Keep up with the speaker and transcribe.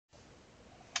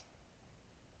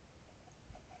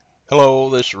Hello,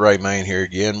 this is Ray Main here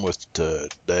again with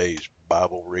today's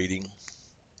Bible reading.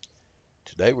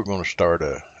 Today we're going to start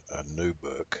a new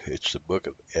book. It's the book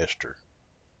of Esther.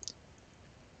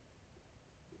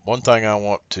 One thing I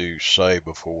want to say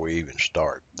before we even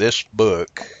start, this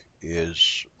book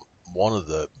is one of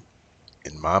the,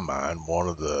 in my mind,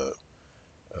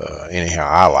 anyhow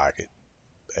I like it,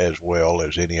 as well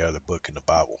as any other book in the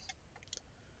Bible.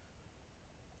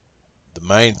 The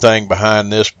main thing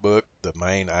behind this book, the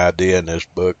main idea in this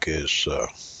book is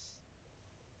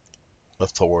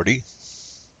authority,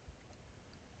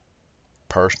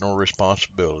 personal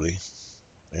responsibility,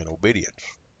 and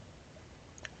obedience.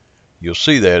 You'll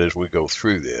see that as we go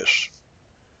through this.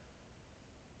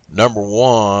 Number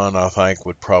one, I think,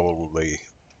 would probably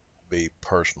be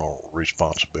personal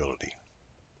responsibility.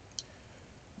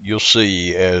 You'll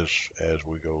see as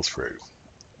we go through.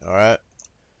 All right.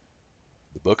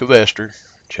 The book of Esther,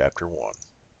 chapter 1.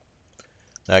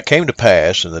 Now it came to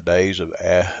pass in the days of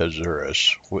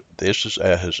Ahasuerus, this is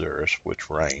Ahasuerus, which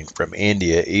reigned from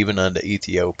India even unto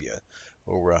Ethiopia,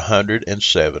 over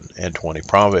 127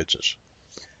 provinces,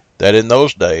 that in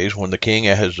those days when the king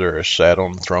Ahasuerus sat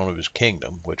on the throne of his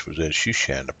kingdom, which was in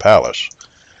Shushan the palace,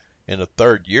 in the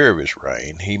 3rd year of his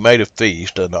reign, he made a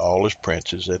feast unto all his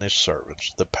princes and his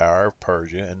servants, the power of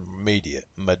Persia and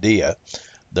Media,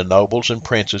 the nobles and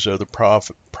princes of the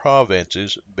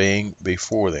provinces being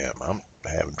before them. I'm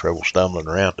having trouble stumbling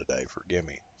around today, forgive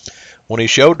me. When he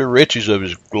showed the riches of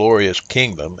his glorious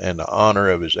kingdom and the honor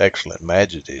of his excellent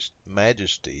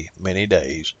majesty many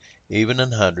days, even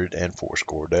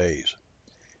 180 days.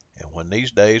 And when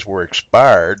these days were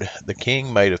expired, the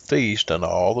king made a feast unto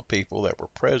all the people that were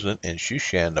present in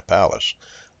Shushan the palace,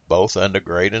 both unto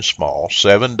great and small,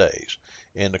 7 days,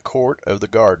 in the court of the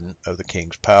garden of the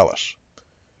king's palace,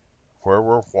 where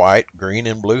were white, green,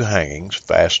 and blue hangings,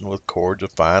 fastened with cords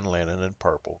of fine linen and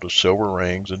purple, to silver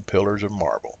rings and pillars of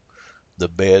marble. The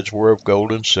beds were of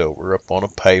gold and silver, upon a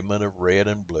pavement of red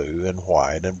and blue and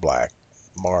white and black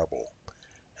marble.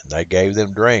 And they gave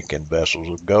them drink in vessels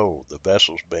of gold, the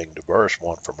vessels being diverse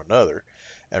one from another,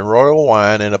 and royal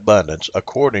wine in abundance,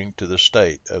 according to the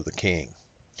state of the king.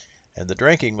 And the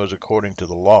drinking was according to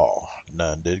the law,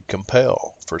 none did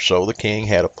compel, for so the king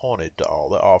had appointed to all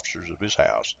the officers of his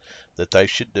house, that they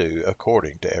should do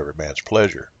according to every man's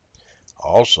pleasure.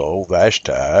 Also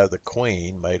Vashti the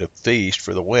queen made a feast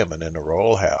for the women in the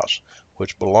royal house,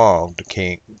 which belonged to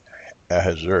King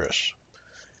Ahasuerus.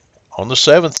 On the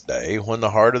 7th day, when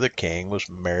the heart of the king was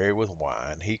merry with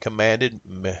wine, he commanded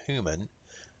Mehuman,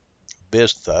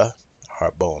 Biztha,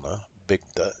 Harbona,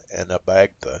 Bigtha, and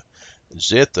Abagtha,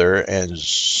 Zithar, and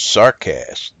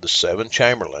Sarkas, the 7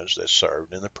 chamberlains that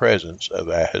served in the presence of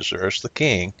Ahasuerus the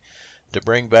king, to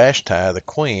bring Vashti the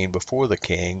queen before the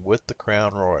king with the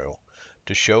crown royal,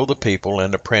 to show the people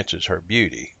and the princes her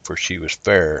beauty, for she was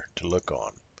fair to look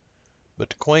on.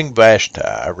 But the queen Vashti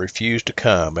refused to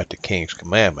come at the king's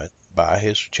commandment by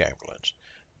his chamberlains.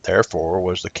 Therefore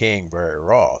was the king very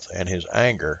wroth, and his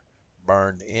anger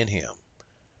burned in him.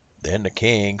 Then the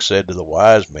king said to the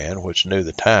wise men which knew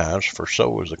the times, for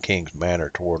so was the king's manner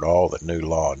toward all that knew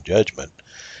law and judgment,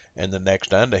 and the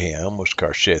next unto him was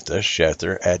Carshitha,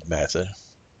 Shethar, Admatha,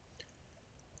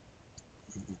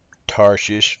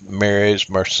 Tarshish, Meres,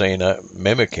 Marsena,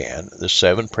 Memucan, the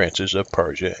 7 princes of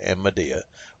Persia and Media,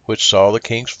 which saw the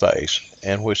king's face,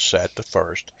 and which sat the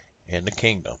first in the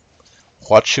kingdom.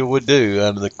 What shall we do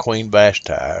unto the queen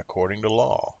Vashti according to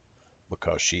law?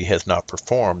 Because she hath not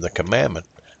performed the commandment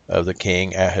of the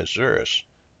king Ahasuerus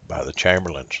by the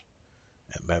chamberlains.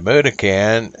 And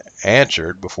Memucan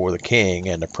answered before the king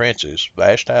and the princes,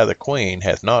 Vashti the queen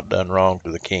hath not done wrong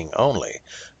to the king only,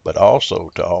 but also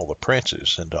to all the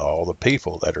princes and to all the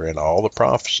people that are in all the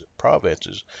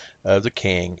provinces of the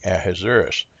king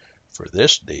Ahasuerus. For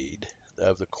this deed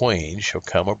of the queen shall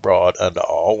come abroad unto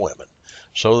all women,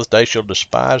 so that they shall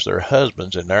despise their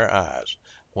husbands in their eyes,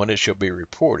 when it shall be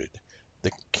reported,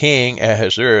 the king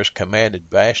Ahasuerus commanded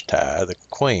Vashti the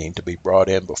queen to be brought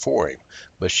in before him,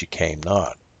 but she came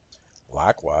not.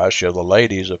 Likewise shall the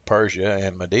ladies of Persia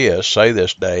and Media say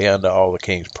this day unto all the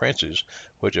king's princes,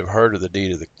 which have heard of the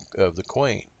deed of the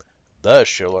queen. Thus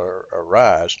shall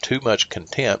arise too much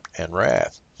contempt and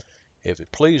wrath. If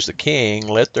it please the king,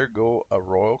 let there go a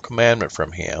royal commandment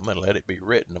from him, and let it be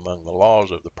written among the laws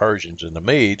of the Persians and the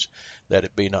Medes, that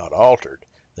it be not altered,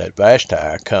 that Vashti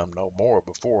come no more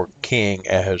before King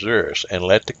Ahasuerus, and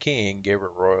let the king give her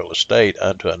royal estate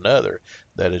unto another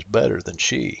that is better than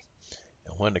she.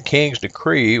 And when the king's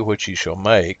decree which he shall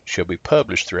make shall be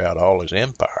published throughout all his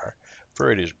empire, for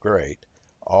it is great,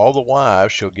 all the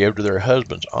wives shall give to their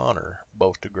husbands honor,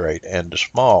 both to great and to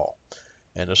small.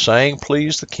 And the saying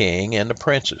pleased the king and the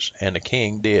princes, and the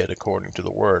king did according to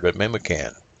the word of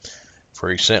Memucan. For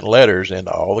he sent letters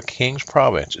into all the king's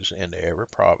provinces, into every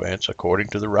province according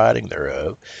to the writing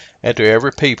thereof, and to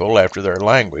every people after their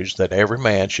language, that every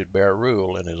man should bear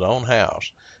rule in his own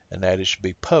house, and that it should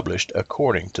be published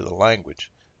according to the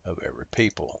language of every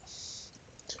people.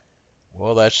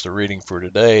 Well, that's the reading for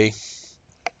today.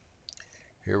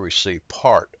 Here we see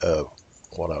part of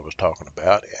what I was talking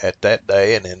about. At that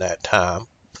day and in that time,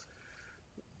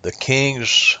 the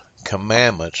king's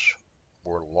commandments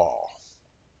were law.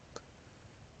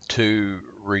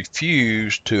 To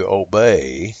refuse to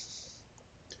obey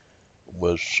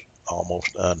was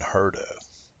almost unheard of.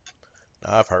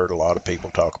 Now, I've heard a lot of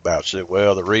people talk about, say,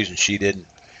 well, the reason she didn't,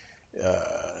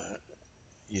 a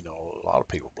lot of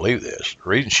people believe this. The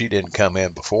reason she didn't come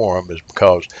in before him is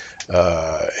because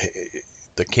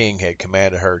the king had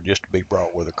commanded her just to be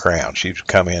brought with a crown. She was to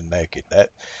come in naked.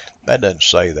 That doesn't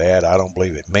say that. I don't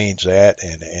believe it means that.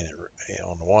 And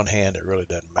on the one hand, it really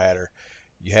doesn't matter.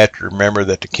 You have to remember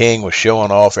that the king was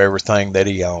showing off everything that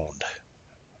he owned.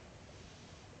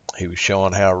 He was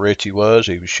showing how rich he was.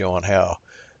 He was showing how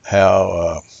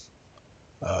I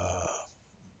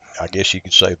guess you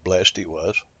could say blessed he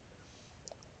was.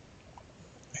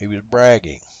 He was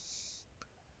bragging.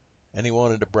 And he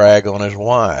wanted to brag on his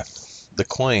wife, the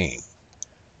queen,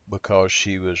 because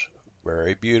she was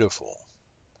very beautiful.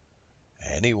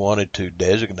 And he wanted to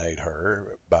designate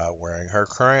her by wearing her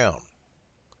crown.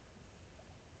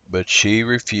 But she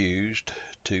refused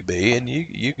to be, and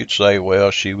you could say,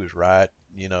 well, she was right,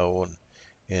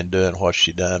 in doing what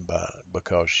she done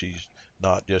because she's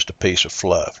not just a piece of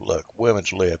fluff. Look,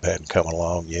 women's lib hadn't come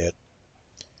along yet.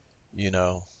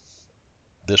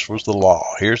 This was the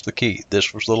law. Here's the key.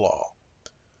 This was the law.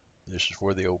 This is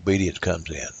where the obedience comes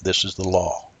in. This is the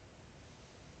law.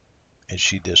 And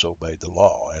she disobeyed the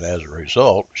law, and as a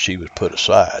result, she was put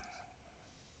aside.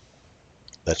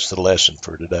 That's the lesson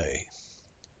for today.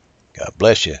 God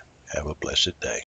bless you. Have a blessed day.